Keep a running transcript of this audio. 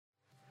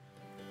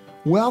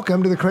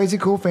Welcome to the Crazy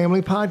Cool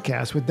Family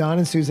Podcast with Don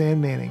and Suzanne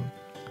Manning.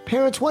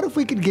 Parents, what if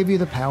we could give you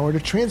the power to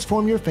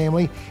transform your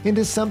family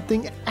into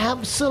something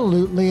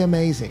absolutely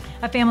amazing?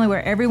 A family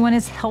where everyone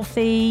is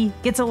healthy,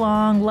 gets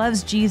along,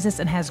 loves Jesus,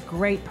 and has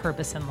great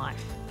purpose in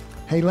life.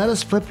 Hey, let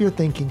us flip your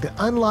thinking to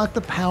unlock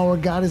the power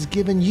God has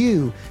given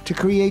you to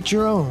create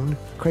your own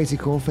Crazy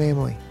Cool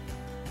family.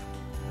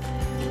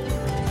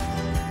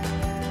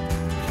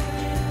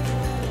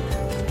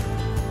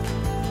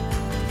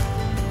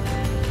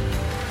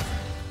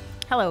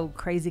 Hello,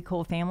 Crazy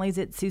Cool families.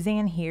 It's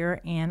Suzanne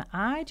here, and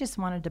I just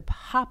wanted to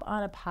pop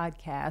on a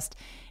podcast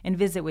and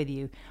visit with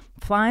you.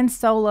 Flying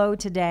solo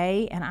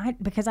today,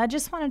 because I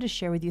just wanted to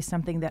share with you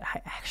something that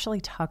I actually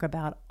talk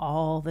about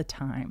all the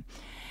time.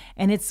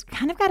 And it's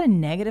kind of got a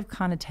negative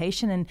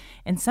connotation,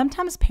 and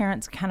sometimes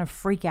parents kind of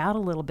freak out a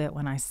little bit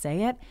when I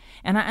say it.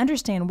 And I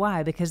understand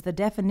why, because the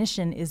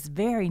definition is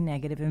very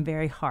negative and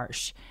very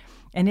harsh.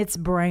 And it's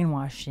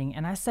brainwashing.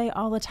 And I say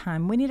all the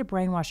time, we need to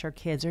brainwash our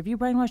kids, or if you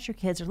brainwash your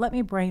kids, or let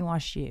me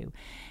brainwash you.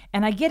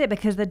 And I get it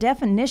because the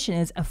definition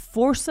is a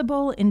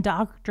forcible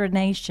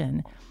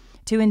indoctrination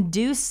to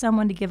induce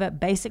someone to give up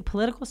basic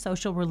political,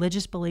 social,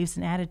 religious beliefs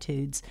and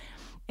attitudes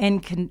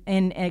and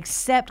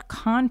accept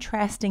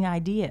contrasting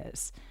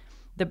ideas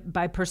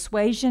by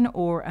persuasion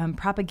or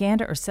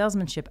propaganda or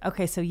salesmanship.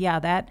 Okay, so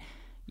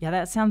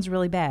that sounds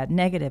really bad.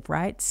 Negative,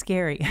 right?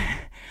 Scary.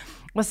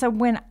 Well, so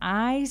when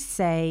I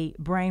say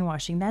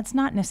brainwashing, that's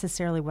not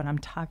necessarily what I'm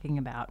talking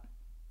about.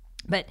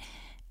 But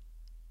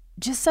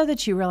just so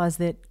that you realize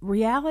that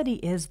reality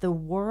is the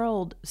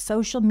world,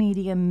 social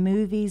media,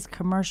 movies,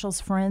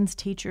 commercials, friends,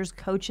 teachers,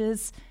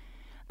 coaches,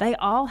 they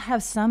all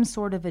have some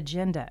sort of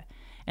agenda.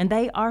 And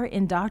they are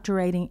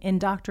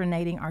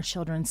indoctrinating our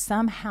children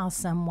somehow,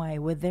 some way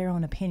with their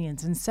own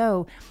opinions. And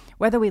so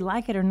whether we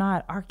like it or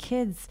not, our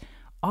kids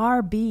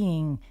are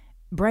being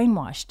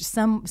brainwashed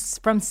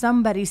from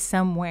somebody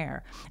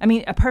somewhere. I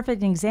mean, a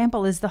perfect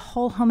example is the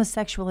whole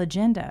homosexual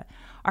agenda.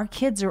 Our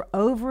kids are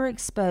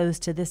overexposed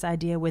to this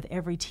idea with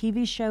every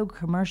TV show,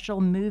 commercial,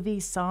 movie,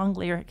 song,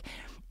 lyric.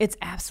 It's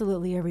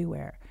absolutely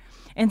everywhere.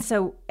 And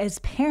so as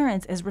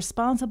parents, as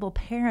responsible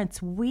parents,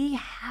 we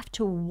have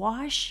to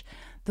wash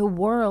the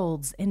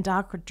world's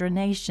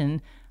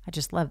indoctrination, I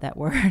just love that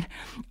word,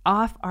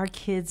 off our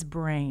kids'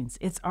 brains.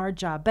 It's our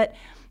job. But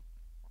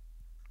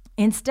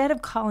instead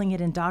of calling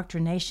it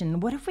indoctrination,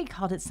 what if we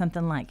called it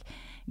something like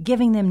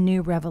giving them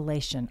new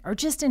revelation, or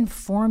just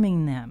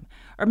informing them,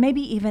 or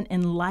maybe even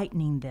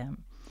enlightening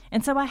them?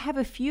 And so I have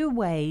a few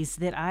ways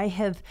that I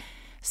have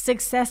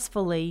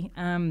successfully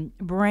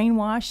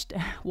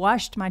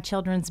washed my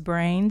children's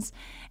brains,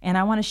 and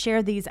I want to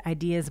share these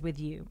ideas with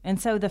you.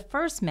 And so the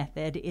first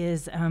method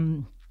is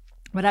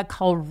what I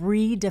call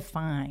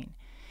redefine.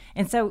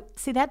 And so,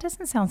 see, that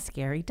doesn't sound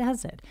scary,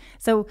 does it?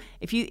 So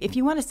if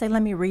you want to say,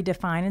 let me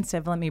redefine instead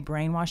of let me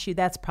brainwash you,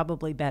 that's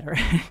probably better.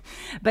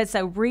 But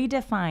so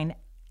redefine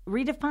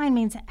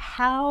means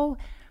how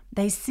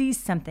they see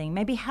something,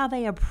 maybe how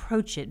they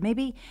approach it,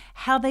 maybe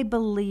how they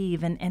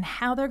believe and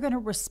how they're going to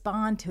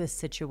respond to a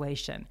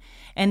situation,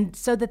 and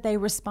so that they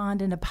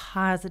respond in a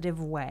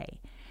positive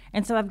way.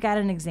 And so I've got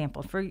an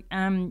example for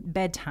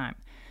bedtime.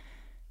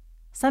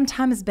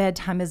 Sometimes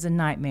bedtime is a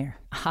nightmare.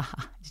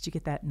 Did you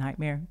get that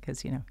nightmare?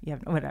 Because, you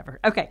have whatever.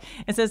 Okay.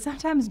 And so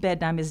sometimes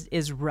bedtime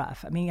is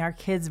rough. I mean, our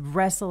kids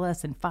wrestle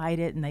us and fight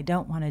it, and they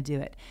don't want to do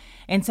it.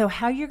 And so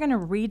how you're going to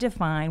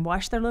redefine,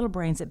 wash their little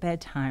brains at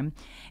bedtime,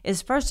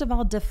 is first of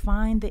all,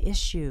 define the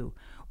issue.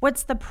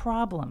 What's the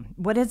problem?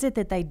 What is it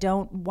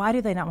that why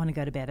do they not want to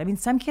go to bed? I mean,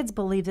 some kids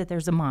believe that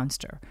there's a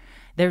monster.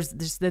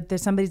 There's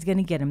somebody's going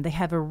to get them. They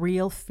have a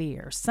real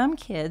fear. Some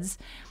kids,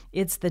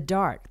 it's the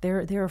dark.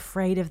 They're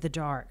afraid of the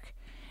dark.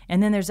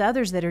 And then there's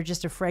others that are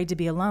just afraid to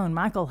be alone.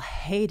 Michael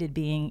hated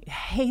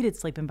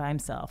sleeping by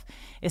himself.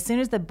 As soon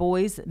as the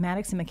boys,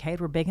 Maddox and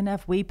McCade, were big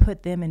enough, we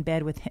put them in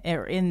bed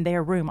in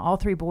their room. All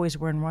three boys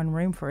were in one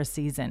room for a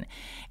season,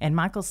 and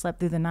Michael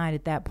slept through the night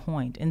at that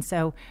point. And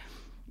so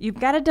you've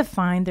got to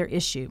define their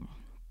issue.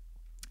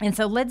 And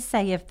so let's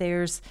say if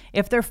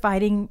they're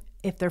fighting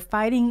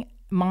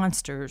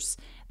monsters,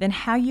 then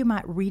how you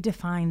might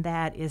redefine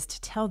that is to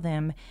tell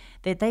them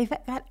that they've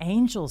got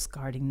angels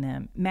guarding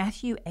them.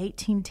 Matthew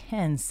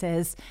 18:10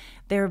 says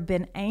there have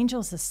been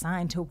angels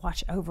assigned to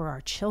watch over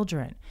our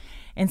children.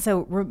 And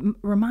so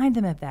remind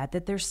them of that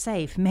they're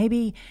safe.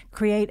 Maybe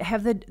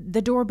have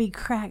the door be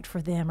cracked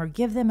for them, or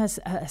give them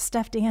a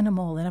stuffed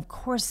animal, and of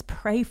course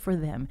pray for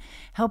them.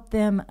 Help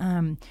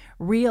them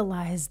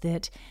realize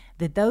that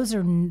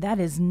that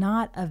is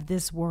not of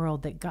this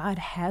world, that God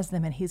has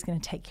them and He's going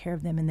to take care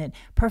of them, and that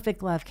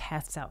perfect love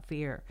casts out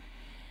fear.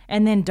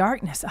 And then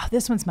darkness. Oh,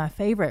 this one's my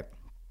favorite.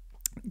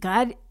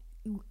 God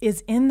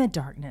is in the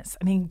darkness.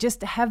 I mean, just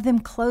to have them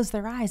close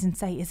their eyes and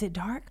say, is it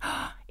dark?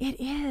 It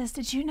is.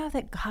 Did you know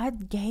that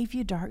God gave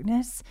you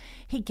darkness?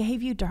 He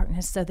gave you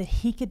darkness so that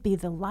He could be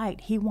the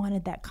light. He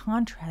wanted that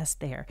contrast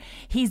there.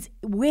 He's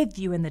with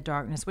you in the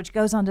darkness, which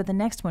goes on to the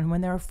next one,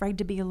 when they're afraid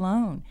to be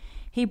alone.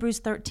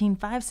 Hebrews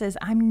 13:5 says,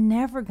 I'm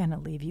never going to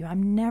leave you.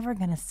 I'm never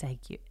going to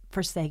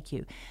forsake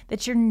you,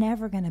 that you're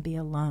never going to be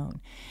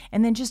alone.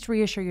 And then just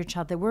reassure your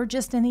child that we're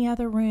just in the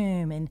other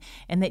room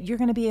and that you're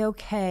going to be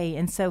okay.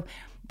 And so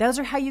those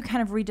are how you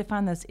kind of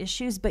redefine those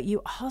issues, but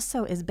you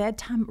also, as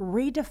bedtime,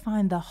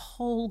 redefine the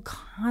whole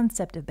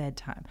concept of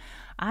bedtime.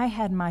 I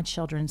had my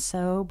children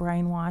so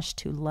brainwashed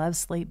to love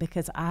sleep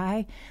because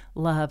I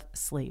love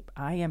sleep.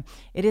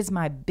 It is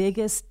my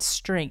biggest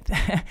strength,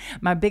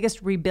 my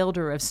biggest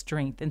rebuilder of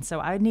strength. And so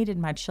I needed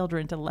my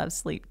children to love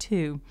sleep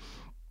too.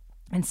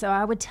 And so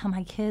I would tell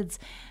my kids,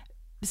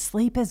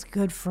 sleep is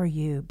good for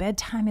you.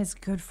 Bedtime is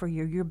good for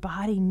you. Your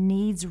body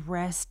needs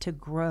rest to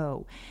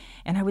grow.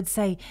 And I would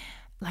say,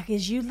 like,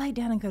 as you lay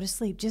down and go to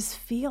sleep, just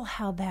feel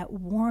how that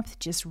warmth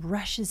just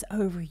rushes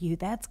over you.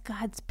 That's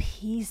God's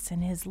peace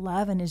and His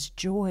love and His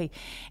joy.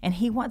 And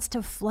He wants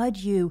to flood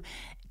you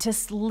to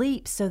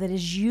sleep so that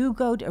as you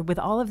go to, with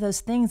all of those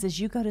things, as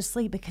you go to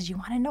sleep, because you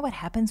want to know what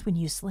happens when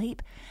you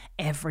sleep?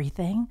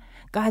 Everything.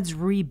 God's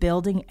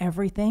rebuilding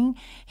everything.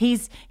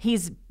 He's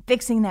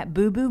fixing that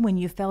boo-boo when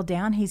you fell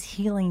down. He's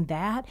healing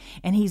that,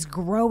 and He's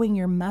growing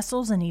your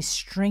muscles, and He's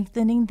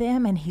strengthening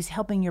them, and He's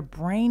helping your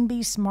brain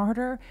be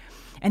smarter.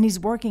 And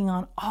He's working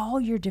on all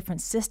your different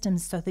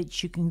systems so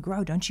that you can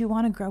grow. Don't you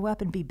want to grow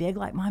up and be big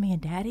like mommy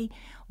and daddy?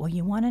 Well,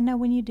 you want to know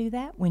when you do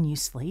that? When you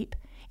sleep.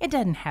 It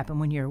doesn't happen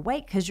when you're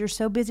awake because you're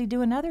so busy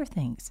doing other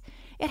things.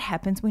 It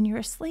happens when you're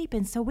asleep.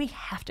 And so we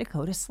have to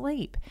go to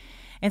sleep.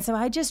 And so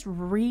I just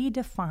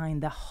redefined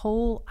the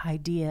whole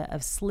idea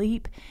of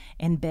sleep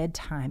and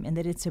bedtime, and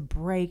that it's a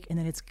break, and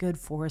that it's good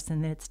for us,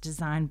 and that it's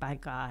designed by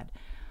God.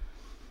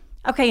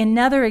 Okay,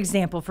 another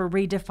example for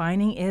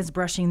redefining is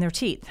brushing their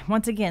teeth.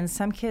 Once again,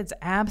 some kids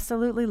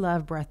absolutely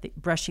love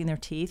brushing their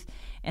teeth,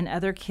 and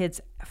other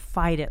kids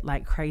fight it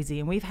like crazy.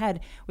 And we've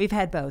had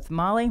both.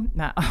 Molly,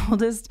 my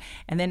oldest,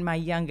 and then my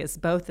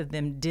youngest, both of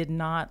them did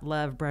not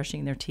love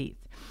brushing their teeth.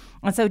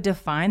 And so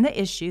define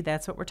the issue.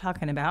 That's what we're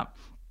talking about.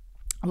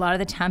 A lot of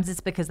the times it's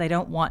because they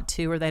don't want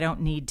to or they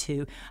don't need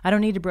to. I don't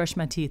need to brush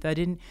my teeth. I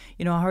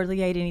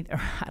hardly ate anything.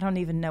 I don't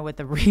even know what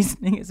the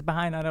reasoning is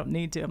behind I don't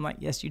need to. I'm like,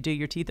 yes, you do.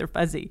 Your teeth are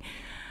fuzzy.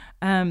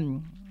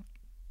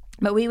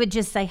 But we would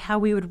just say how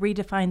we would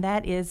redefine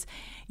that is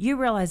you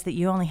realize that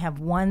you only have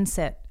one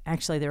set.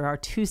 Actually, there are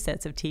two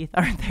sets of teeth,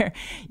 aren't there?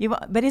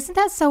 But isn't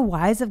that so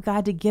wise of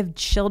God to give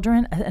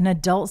children an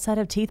adult set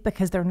of teeth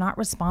because they're not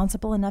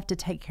responsible enough to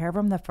take care of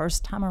them the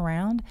first time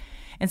around?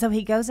 And so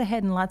He goes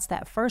ahead and lets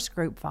that first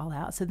group fall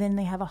out. So then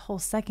they have a whole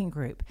second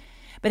group.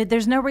 But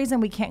there's no reason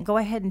we can't go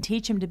ahead and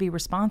teach them to be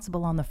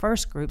responsible on the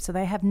first group so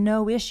they have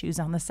no issues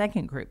on the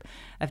second group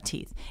of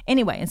teeth.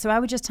 Anyway, and so I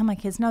would just tell my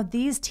kids, no,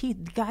 these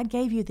teeth, God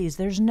gave you these.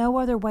 There's no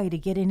other way to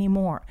get any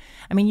more.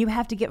 I mean, you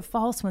have to get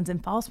false ones,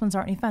 and false ones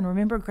aren't any fun.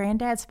 Remember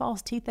Granddad's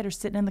false teeth that are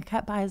sitting in the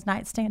cup by his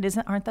nightstand?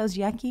 Aren't those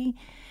yucky?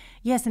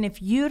 Yes, and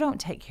if you don't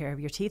take care of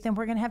your teeth, then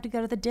we're going to have to go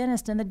to the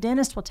dentist, and the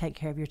dentist will take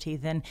care of your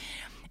teeth.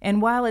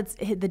 And while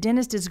the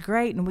dentist is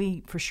great, and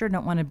we for sure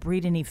don't want to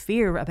breed any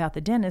fear about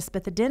the dentist,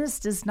 but the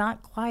dentist is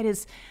not quite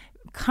as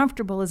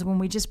comfortable as when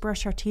we just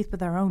brush our teeth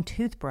with our own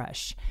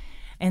toothbrush.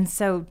 And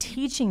so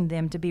teaching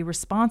them to be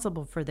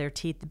responsible for their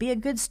teeth, to be a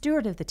good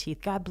steward of the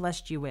teeth God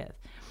blessed you with.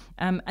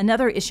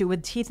 Another issue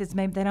with teeth is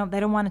maybe they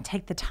don't want to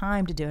take the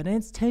time to do it.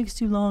 It takes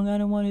too long. I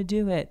don't want to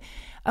do it.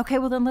 Okay,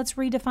 well then let's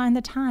redefine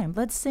the time.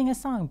 Let's sing a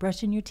song,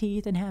 brushing your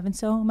teeth and having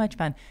so much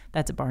fun.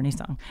 That's a Barney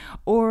song.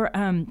 Or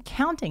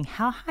counting.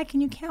 How high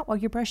can you count while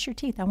you brush your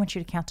teeth? I want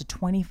you to count to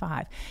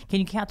 25. Can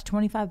you count to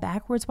 25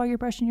 backwards while you're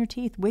brushing your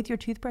teeth with your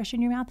toothbrush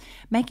in your mouth?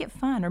 Make it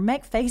fun, or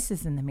make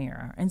faces in the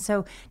mirror. And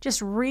so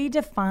just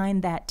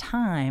redefine that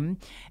time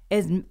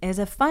as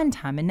a fun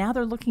time. And now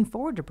they're looking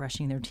forward to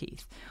brushing their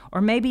teeth. Or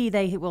maybe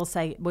they will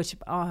say, which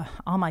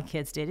all my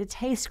kids did, it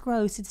tastes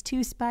gross. It's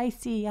too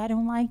spicy. I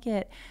don't like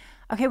it.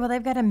 Okay, well,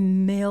 they've got a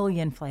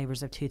million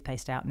flavors of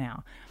toothpaste out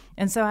now.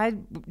 And so I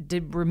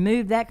did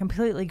remove that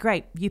completely.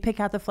 Great. You pick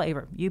out the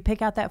flavor. You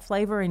pick out that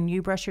flavor and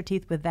you brush your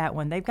teeth with that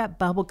one. They've got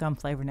bubblegum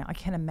flavor now. I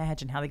can't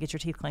imagine how they get your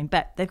teeth clean,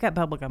 but they've got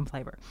bubblegum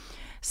flavor.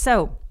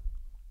 So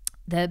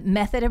the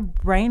method of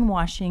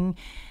brainwashing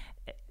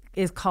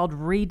is called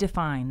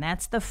redefine.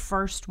 That's the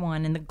first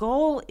one. And the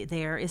goal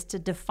there is to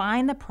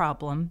define the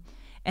problem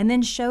and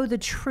then show the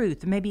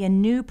truth, maybe a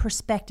new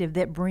perspective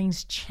that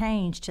brings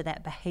change to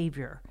that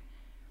behavior.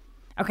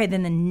 Okay,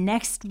 then the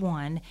next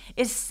one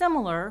is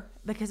similar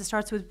because it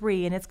starts with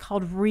re, and it's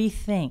called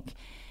rethink.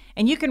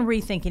 And you can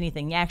rethink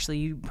anything. Actually,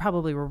 you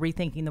probably were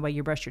rethinking the way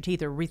you brush your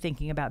teeth or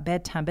rethinking about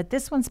bedtime. But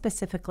this one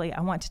specifically,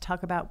 I want to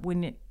talk about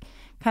when it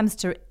comes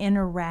to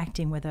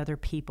interacting with other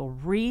people.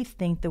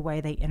 Rethink the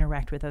way they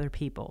interact with other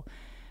people.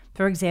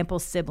 For example,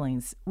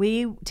 siblings.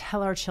 We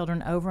tell our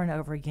children over and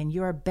over again,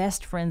 you are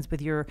best friends with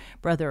your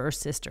brother or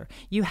sister.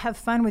 You have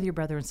fun with your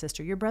brother and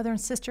sister. Your brother and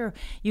sister,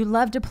 you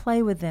love to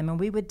play with them. And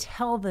we would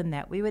tell them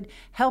that. We would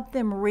help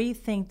them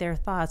rethink their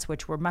thoughts,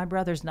 which were, my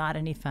brother's not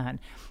any fun.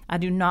 I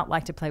do not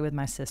like to play with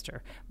my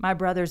sister. My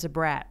brother's a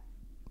brat.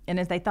 And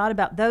as they thought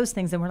about those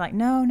things, and we're like,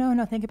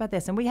 no, think about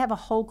this. And we have a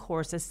whole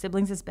course as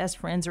siblings as best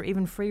friends, or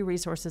even free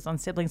resources on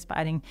siblings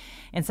fighting.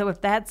 And so if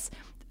that's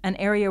an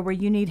area where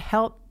you need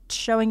help,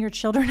 showing your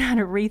children how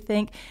to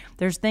rethink,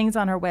 there's things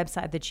on our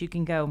website that you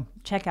can go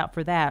check out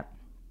for that.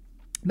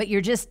 But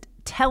you're just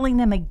telling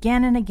them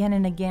again and again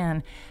and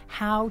again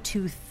how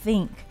to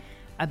think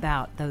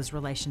about those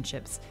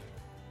relationships.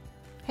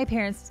 Hey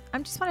parents, I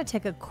just want to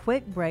take a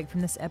quick break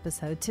from this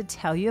episode to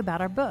tell you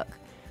about our book.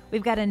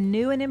 We've got a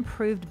new and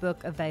improved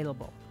book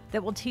available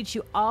that will teach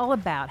you all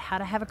about how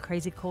to have a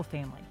crazy cool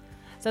family.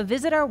 So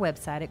visit our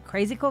website at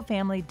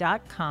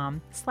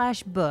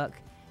crazycoolfamily.com/book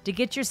to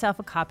get yourself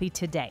a copy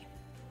today.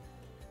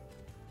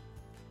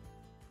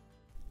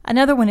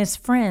 Another one is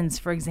friends,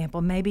 for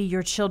example. Maybe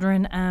your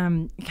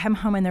children come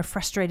home and they're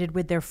frustrated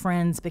with their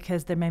friends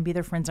because maybe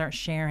their friends aren't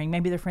sharing.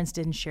 Maybe their friends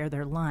didn't share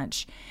their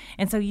lunch.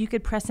 And so you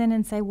could press in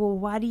and say, well,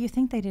 why do you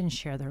think they didn't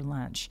share their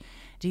lunch?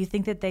 Do you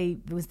think that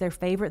it was their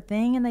favorite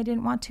thing and they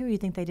didn't want to? Or you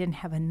think they didn't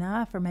have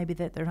enough? Or maybe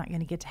that they're not going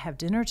to get to have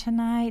dinner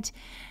tonight?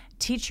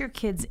 Teach your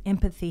kids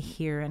empathy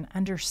here and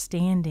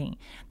understanding.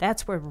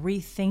 That's where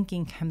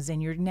rethinking comes in.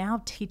 You're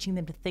now teaching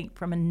them to think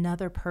from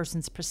another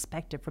person's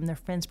perspective, from their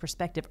friend's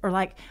perspective. Or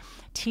like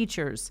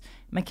teachers.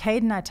 McCade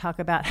and I talk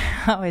about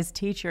how his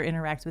teacher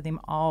interacts with him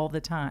all the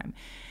time.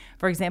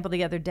 For example,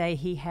 the other day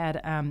he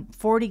had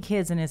 40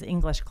 kids in his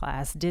English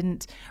class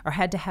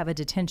had to have a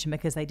detention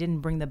because they didn't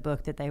bring the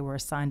book that they were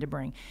assigned to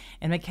bring.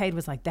 And McCade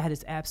was like, that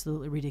is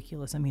absolutely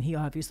ridiculous. I mean, he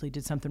obviously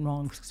did something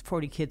wrong because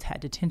 40 kids had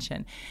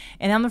detention.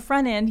 And on the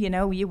front end,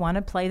 you want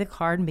to play the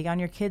card and be on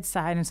your kid's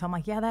side. And so I'm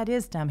like, yeah, that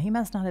is dumb. He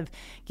must not have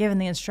given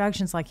the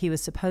instructions like he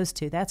was supposed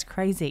to. That's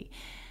crazy.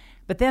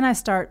 But then I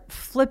start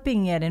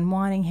flipping it and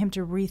wanting him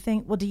to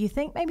rethink, well, do you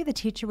think maybe the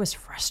teacher was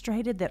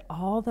frustrated that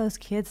all those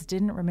kids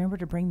didn't remember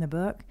to bring the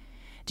book?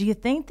 Do you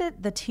think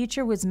that the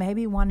teacher was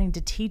maybe wanting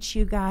to teach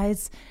you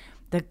guys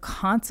the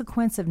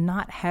consequence of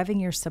not having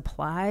your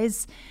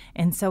supplies?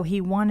 And so he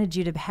wanted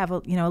you to have a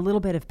little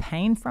bit of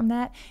pain from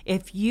that.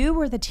 If you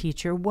were the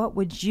teacher, what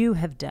would you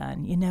have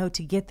done,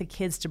 to get the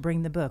kids to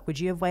bring the book? Would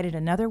you have waited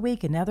another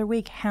week?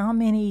 How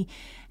many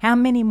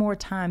more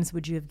times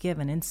would you have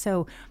given? And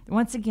so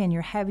once again,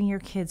 you're having your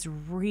kids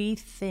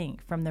rethink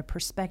from the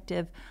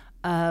perspective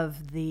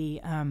of the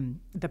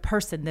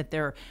person that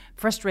they're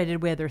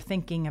frustrated with or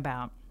thinking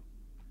about.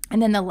 And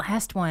then the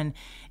last one,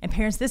 and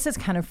parents, this is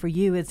kind of for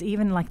you, is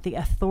even like the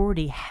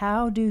authority.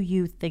 How do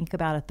you think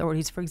about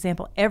authorities? For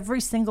example,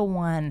 every single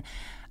one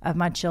of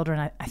my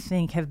children, I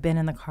think, have been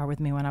in the car with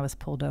me when I was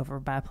pulled over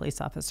by a police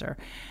officer.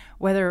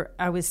 Whether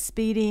I was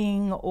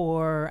speeding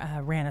or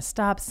ran a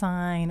stop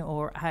sign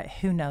or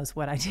who knows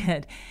what I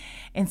did.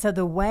 And so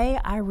the way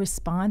I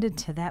responded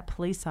to that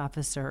police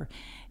officer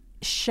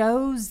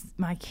shows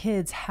my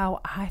kids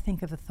how I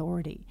think of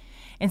authority.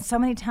 And so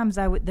many times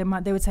they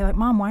would say, like,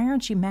 Mom, why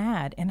aren't you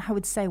mad? And I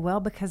would say,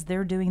 well, because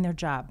they're doing their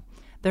job.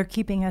 They're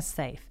keeping us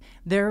safe.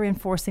 They're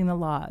enforcing the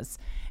laws.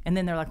 And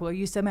then they're like, well, are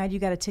you so mad you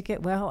got a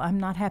ticket? Well, I'm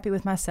not happy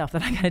with myself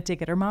that I got a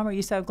ticket. Or, Mom, are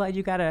you so glad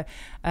you got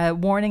a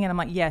warning? And I'm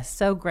like, yes,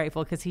 so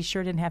grateful, because he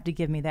sure didn't have to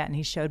give me that, and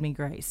he showed me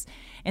grace.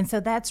 And so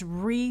that's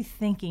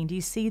rethinking. Do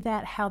you see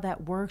that, how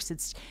that works?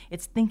 It's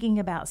thinking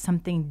about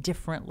something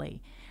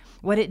differently.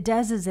 What it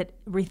does is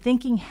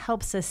rethinking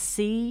helps us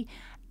see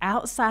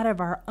outside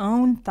of our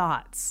own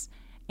thoughts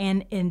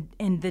and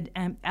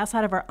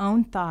outside of our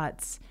own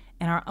thoughts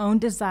and our own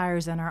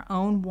desires and our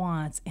own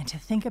wants, and to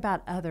think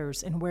about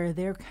others and where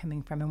they're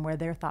coming from and where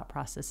their thought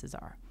processes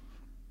are.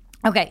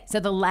 Okay, so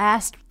the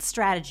last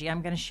strategy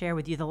I'm going to share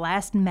with you, the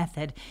last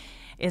method,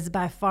 is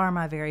by far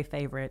my very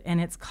favorite,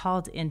 and it's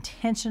called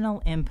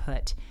intentional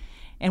input.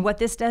 And what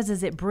this does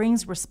is it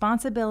brings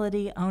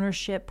responsibility,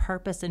 ownership,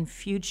 purpose, and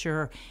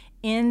future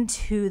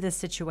into the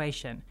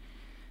situation.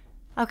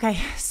 Okay,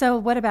 so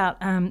what about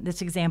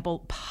this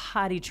example,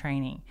 potty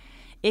training?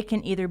 It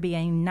can either be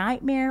a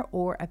nightmare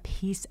or a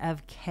piece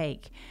of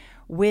cake.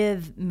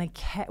 With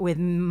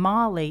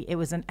Molly, it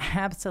was an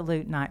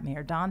absolute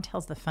nightmare. Dawn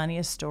tells the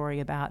funniest story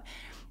about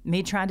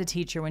me trying to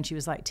teach her when she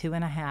was like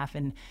 2.5,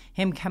 and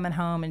him coming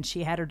home and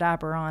she had her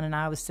diaper on and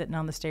I was sitting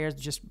on the stairs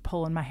just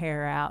pulling my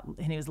hair out,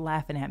 and he was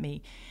laughing at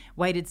me.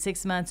 Waited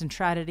 6 months and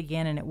tried it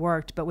again, and it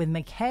worked. But with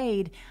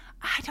McCade,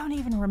 I don't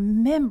even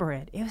remember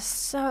it. It was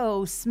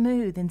so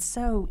smooth and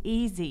so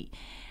easy.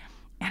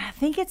 And I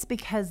think it's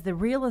because the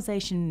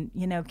realization,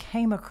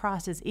 came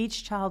across as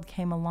each child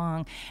came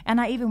along. And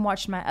I even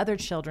watched my other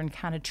children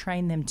kind of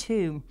train them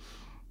too,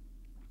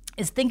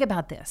 is think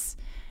about this.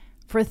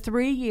 For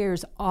 3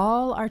 years,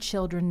 all our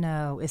children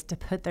know is to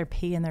put their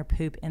pee and their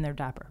poop in their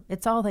diaper.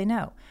 It's all they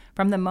know.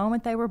 From the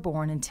moment they were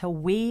born until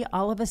we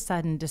all of a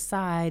sudden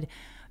decide,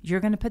 you're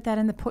going to put that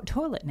in the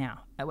toilet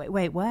now.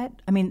 Wait, what?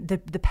 I mean, the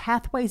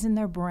pathways in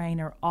their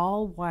brain are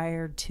all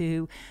wired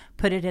to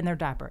put it in their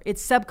diaper.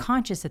 It's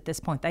subconscious at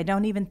this point. They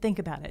don't even think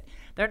about it.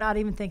 They're not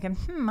even thinking,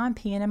 I'm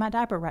peeing in my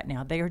diaper right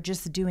now. They are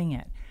just doing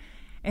it.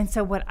 And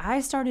so what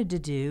I started to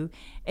do,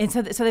 and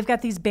so they've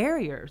got these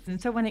barriers. And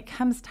so when it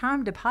comes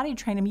time to potty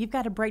train them, you've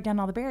got to break down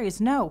all the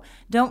barriers. No,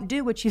 don't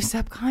do what you've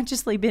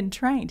subconsciously been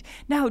trained.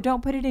 No,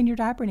 don't put it in your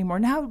diaper anymore.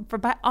 No,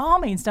 by all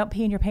means, don't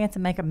pee in your pants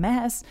and make a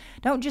mess.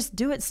 Don't just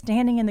do it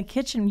standing in the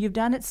kitchen. You've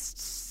done it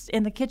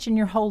in the kitchen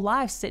your whole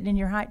life, sitting in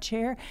your high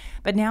chair.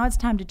 But now it's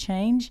time to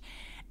change.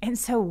 And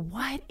so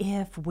what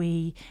if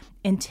we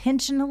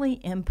intentionally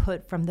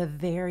input from the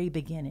very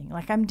beginning?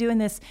 Like I'm doing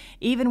this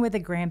even with the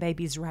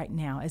grandbabies right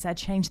now as I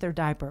change their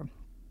diaper.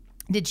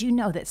 Did you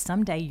know that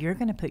someday you're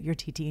going to put your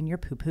TT and your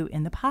poo-poo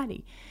in the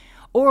potty?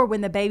 Or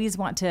when the babies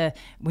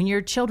when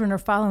your children are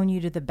following you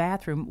to the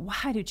bathroom,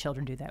 why do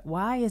children do that?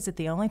 Why is it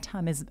the only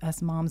time as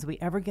us moms we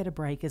ever get a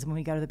break is when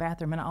we go to the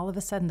bathroom and all of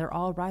a sudden they're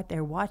all right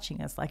there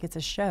watching us like it's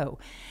a show?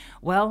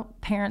 Well,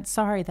 parents,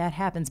 sorry that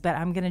happens, but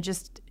I'm going to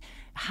just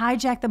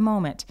hijack the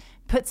moment,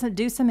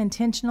 do some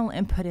intentional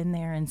input in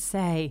there and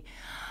say,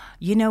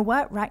 you know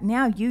what? Right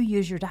now you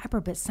use your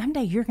diaper, but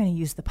someday you're going to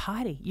use the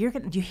potty.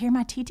 Do you hear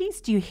my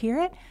TTs? Do you hear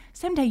it?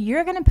 Someday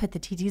you're going to put the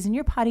TTs in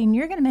your potty and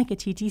you're going to make a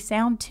TT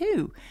sound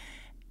too.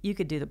 You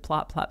could do the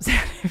plop plop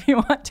sound if you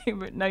want to,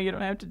 but no, you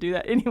don't have to do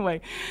that. Anyway,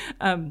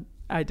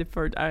 I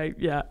deferred.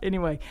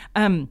 Anyway.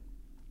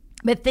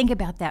 But think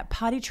about that,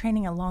 potty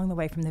training along the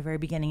way from the very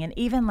beginning. And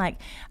even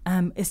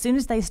as soon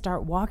as they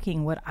start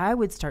walking, what I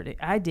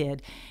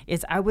did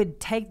is I would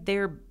take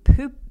their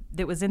poop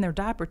that was in their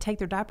diaper, take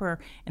their diaper,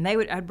 and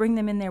I'd bring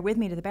them in there with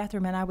me to the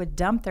bathroom, and I would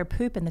dump their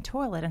poop in the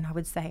toilet, and I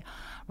would say,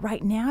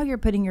 right now you're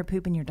putting your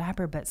poop in your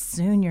diaper, but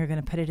soon you're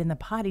going to put it in the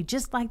potty,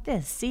 just like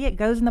this. See, it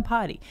goes in the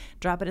potty.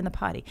 Drop it in the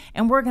potty.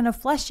 And we're going to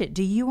flush it.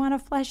 Do you want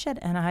to flush it?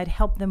 And I'd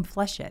help them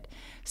flush it.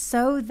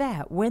 So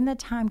that when the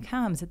time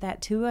comes at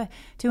that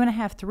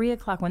 2:30, 3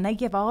 o'clock, when they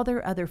give all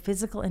their other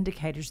physical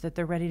indicators that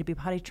they're ready to be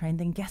potty trained,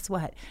 then guess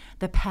what?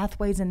 The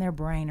pathways in their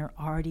brain are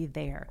already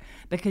there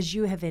because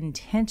you have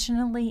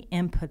intentionally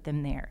input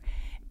them there.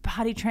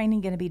 Potty training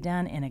going to be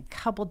done in a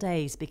couple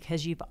days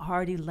because you've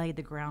already laid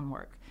the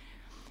groundwork.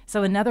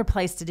 So another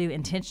place to do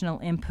intentional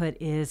input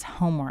is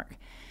homework.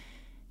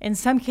 And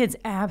some kids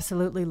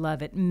absolutely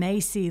love it.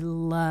 Macy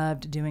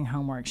loved doing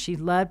homework. She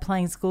loved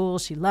playing school.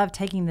 She loved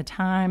taking the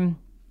time.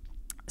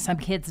 Some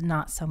kids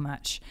not so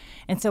much.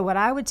 And so what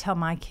I would tell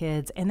my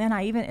kids, and then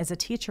as a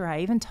teacher,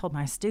 I even told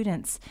my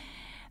students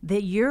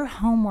that your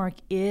homework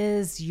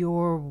is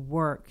your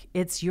work.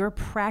 It's your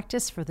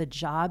practice for the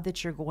job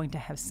that you're going to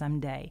have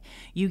someday.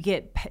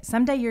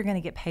 Someday you're going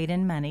to get paid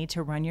in money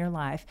to run your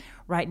life.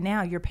 Right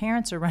now, your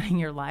parents are running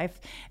your life,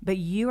 but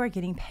you are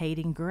getting paid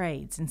in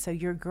grades. And so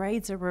your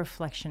grades are a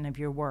reflection of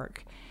your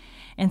work.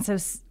 And so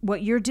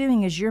what you're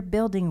doing is you're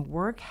building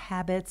work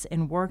habits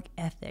and work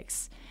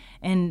ethics.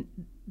 And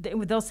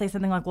they'll say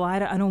something like, well, I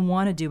don't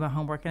want to do my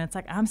homework. And it's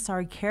like, I'm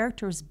sorry,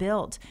 character is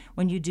built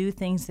when you do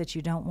things that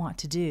you don't want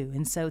to do.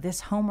 And so this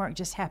homework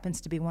just happens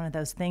to be one of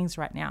those things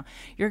right now.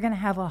 You're going to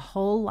have a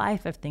whole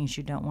life of things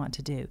you don't want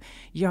to do.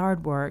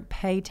 Yard work,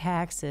 pay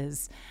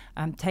taxes,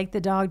 take the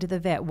dog to the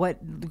vet,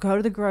 go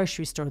to the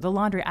grocery store, the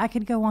laundry. I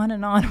could go on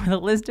and on with a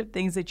list of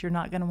things that you're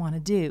not going to want to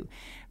do.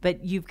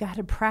 But you've got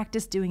to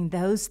practice doing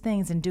those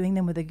things and doing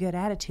them with a good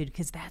attitude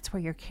because that's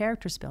where your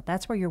character's built.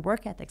 That's where your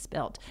work ethic's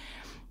built.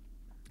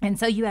 And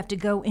so you have to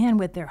go in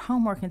with their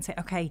homework and say,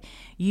 okay,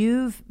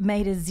 you've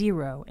made a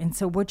 0. And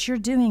so what you're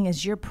doing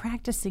is you're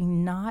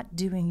practicing not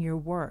doing your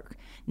work,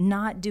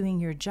 not doing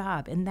your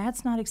job. And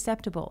that's not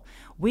acceptable.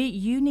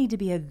 You need to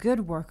be a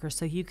good worker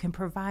so you can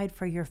provide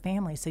for your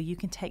family, so you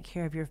can take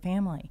care of your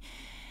family.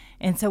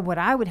 And so what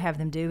I would have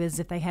them do is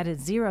if they had a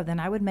 0, then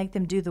I would make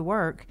them do the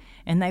work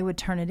and they would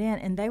turn it in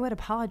and they would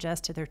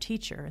apologize to their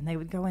teacher and they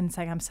would go in and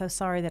say, I'm so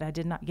sorry that I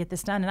did not get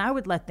this done. And I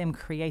would let them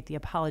create the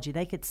apology.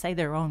 They could say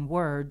their own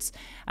words.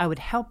 I would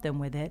help them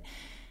with it.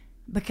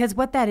 Because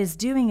what that is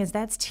doing is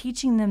that's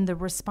teaching them the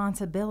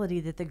responsibility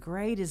that the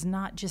grade is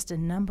not just a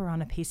number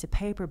on a piece of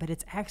paper, but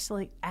it's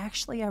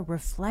actually a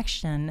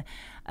reflection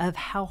of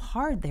how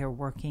hard they're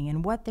working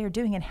and what they're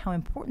doing and how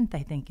important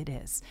they think it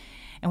is.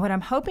 And what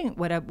I'm hoping,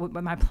 what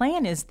my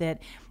plan is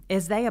that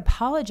as they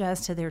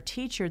apologize to their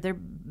teacher, they're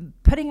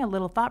putting a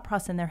little thought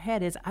process in their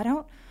head is, I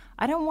don't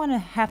want to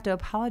have to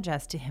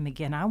apologize to him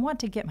again. I want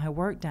to get my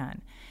work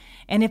done.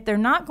 And if they're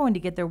not going to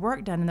get their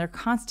work done and they're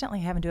constantly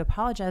having to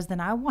apologize, then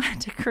I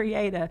want to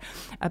create a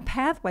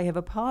pathway of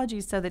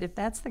apologies so that if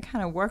that's the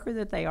kind of worker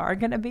that they are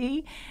going to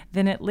be,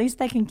 then at least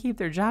they can keep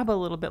their job a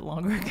little bit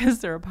longer because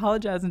they're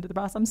apologizing to the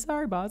boss. I'm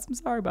sorry, boss. I'm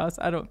sorry, boss.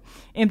 I don't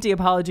empty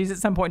apologies at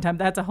some point in time.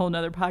 That's a whole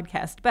nother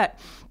podcast. But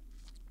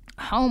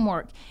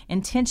homework,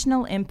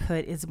 intentional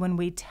input is when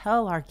we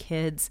tell our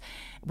kids,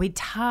 we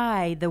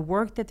tie the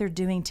work that they're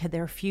doing to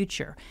their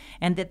future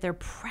and that they're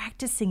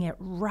practicing it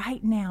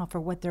right now for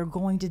what they're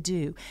going to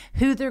do,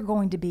 who they're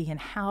going to be, and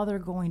how they're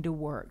going to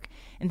work.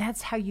 And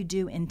that's how you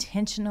do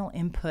intentional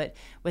input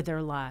with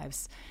their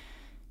lives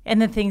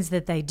and the things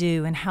that they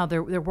do and how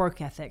their work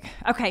ethic.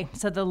 Okay,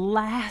 so the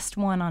last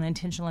one on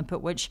intentional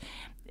input, which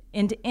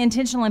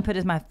intentional input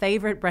is my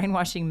favorite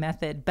brainwashing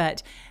method,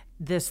 but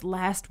this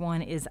last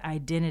one is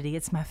identity.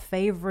 It's my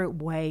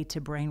favorite way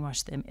to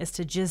brainwash them, is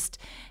to just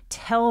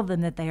tell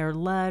them that they are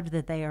loved,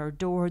 that they are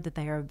adored, that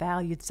they are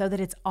valued, so that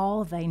it's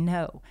all they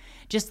know.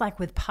 Just like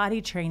with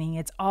potty training,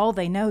 it's all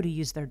they know to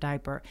use their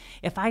diaper.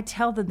 If I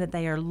tell them that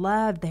they are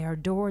loved, they are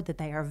adored, that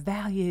they are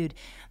valued,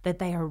 that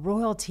they are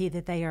royalty,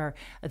 that they are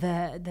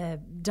the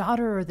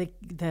daughter or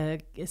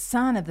the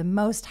son of the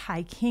Most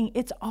High King,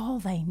 it's all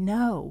they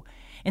know.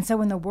 And so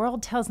when the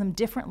world tells them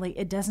differently,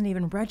 it doesn't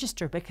even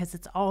register because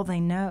it's all they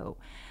know.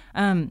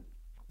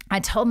 I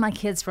told my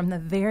kids from the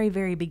very,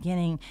 very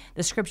beginning,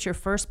 the scripture,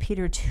 1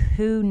 Peter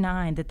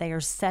 2:9, that they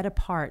are set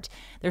apart.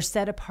 They're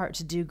set apart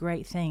to do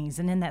great things.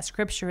 And in that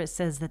scripture, it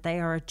says that they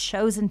are a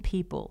chosen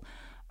people,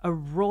 a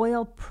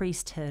royal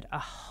priesthood, a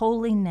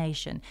holy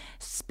nation,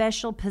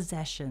 special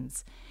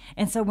possessions.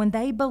 And so when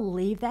they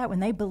believe that, when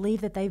they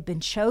believe that they've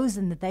been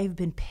chosen, that they've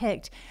been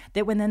picked,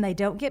 that when then they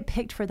don't get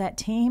picked for that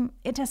team,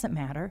 it doesn't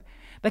matter,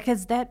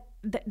 because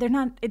they're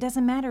not. It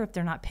doesn't matter if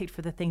they're not picked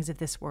for the things of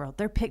this world.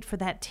 They're picked for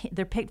that.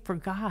 They're picked for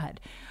God,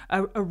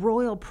 a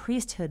royal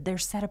priesthood. They're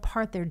set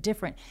apart. They're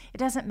different. It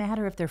doesn't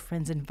matter if their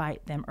friends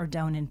invite them or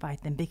don't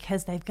invite them,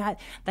 because they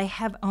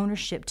have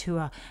ownership to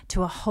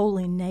a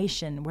holy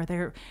nation where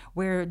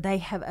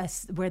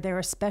they're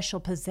a special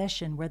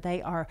possession, where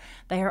they are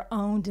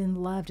owned and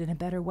loved in a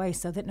better way,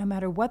 so that no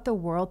matter what the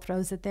world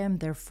throws at them,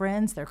 their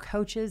friends, their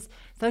coaches,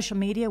 social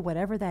media,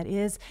 whatever that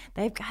is,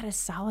 they've got a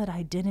solid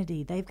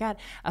identity. They've got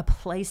a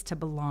place to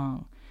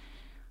belong.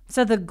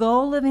 So the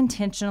goal of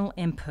intentional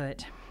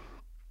input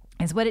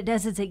is what it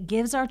does is it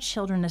gives our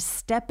children a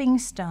stepping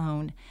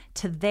stone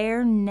to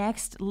their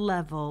next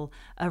level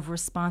of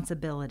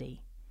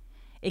responsibility.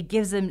 It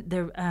gives them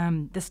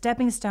the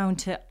stepping stone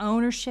to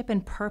ownership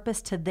and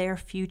purpose to their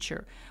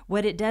future.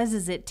 What it does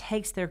is it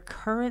takes their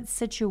current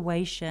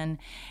situation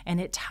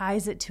and it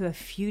ties it to a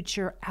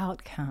future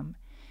outcome.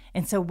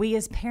 And so we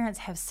as parents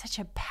have such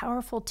a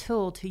powerful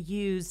tool to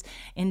use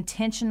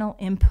intentional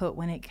input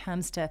when it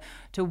comes to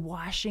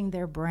washing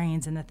their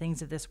brains in the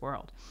things of this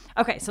world.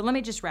 Okay, so let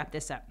me just wrap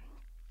this up.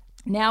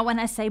 Now, when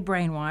I say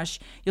brainwash,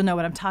 you'll know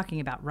what I'm talking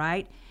about,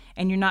 right?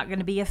 And you're not going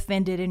to be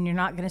offended, and you're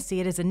not going to see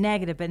it as a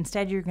negative, but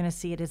instead you're going to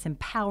see it as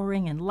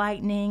empowering,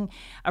 enlightening,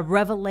 a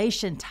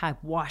revelation type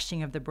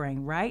washing of the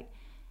brain, right?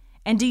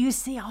 And do you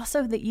see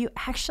also that you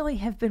actually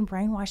have been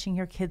brainwashing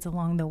your kids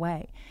along the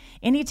way?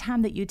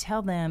 Anytime that you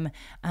tell them,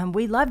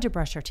 we love to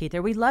brush our teeth,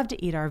 or we love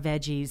to eat our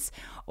veggies,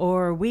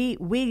 or we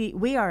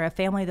are a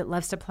family that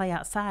loves to play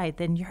outside,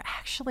 then you're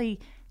actually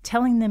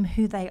telling them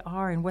who they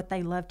are and what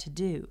they love to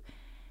do.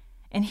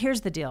 And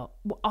here's the deal.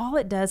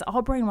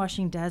 All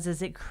brainwashing does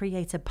is it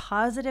creates a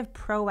positive,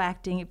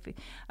 proacting,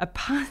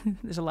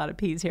 there's a lot of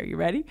P's here. You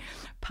ready?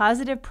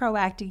 Positive,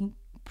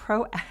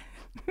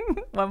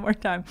 one more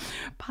time.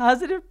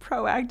 Positive,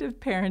 proactive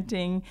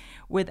parenting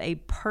with a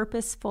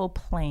purposeful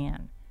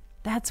plan.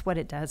 That's what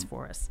it does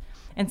for us.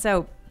 And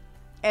so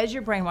as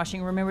you're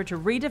brainwashing, remember to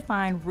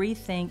redefine,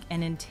 rethink,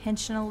 and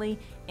intentionally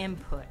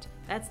input.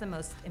 That's the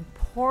most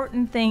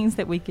important things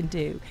that we can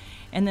do.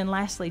 And then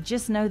lastly,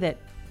 just know that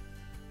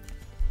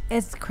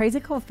as Crazy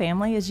Cool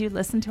Family, as you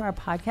listen to our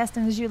podcast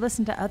and as you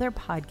listen to other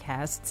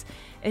podcasts,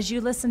 as you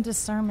listen to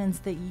sermons,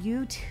 that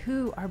you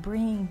too are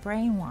being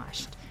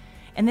brainwashed.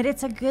 And that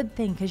it's a good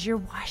thing, because you're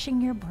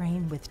washing your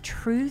brain with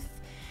truth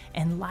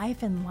and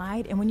life and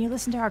light. And when you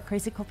listen to our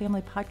Crazy Cool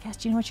Family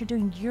podcast, you know what you're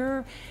doing?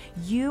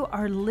 You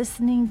are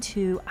listening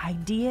to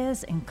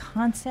ideas and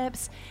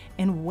concepts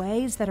in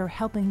ways that are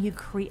helping you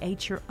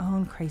create your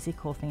own Crazy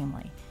Cool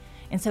Family.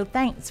 And so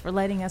thanks for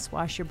letting us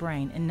wash your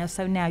brain. And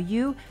so now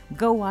you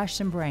go wash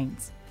some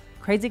brains.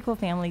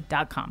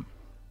 crazycoolfamily.com.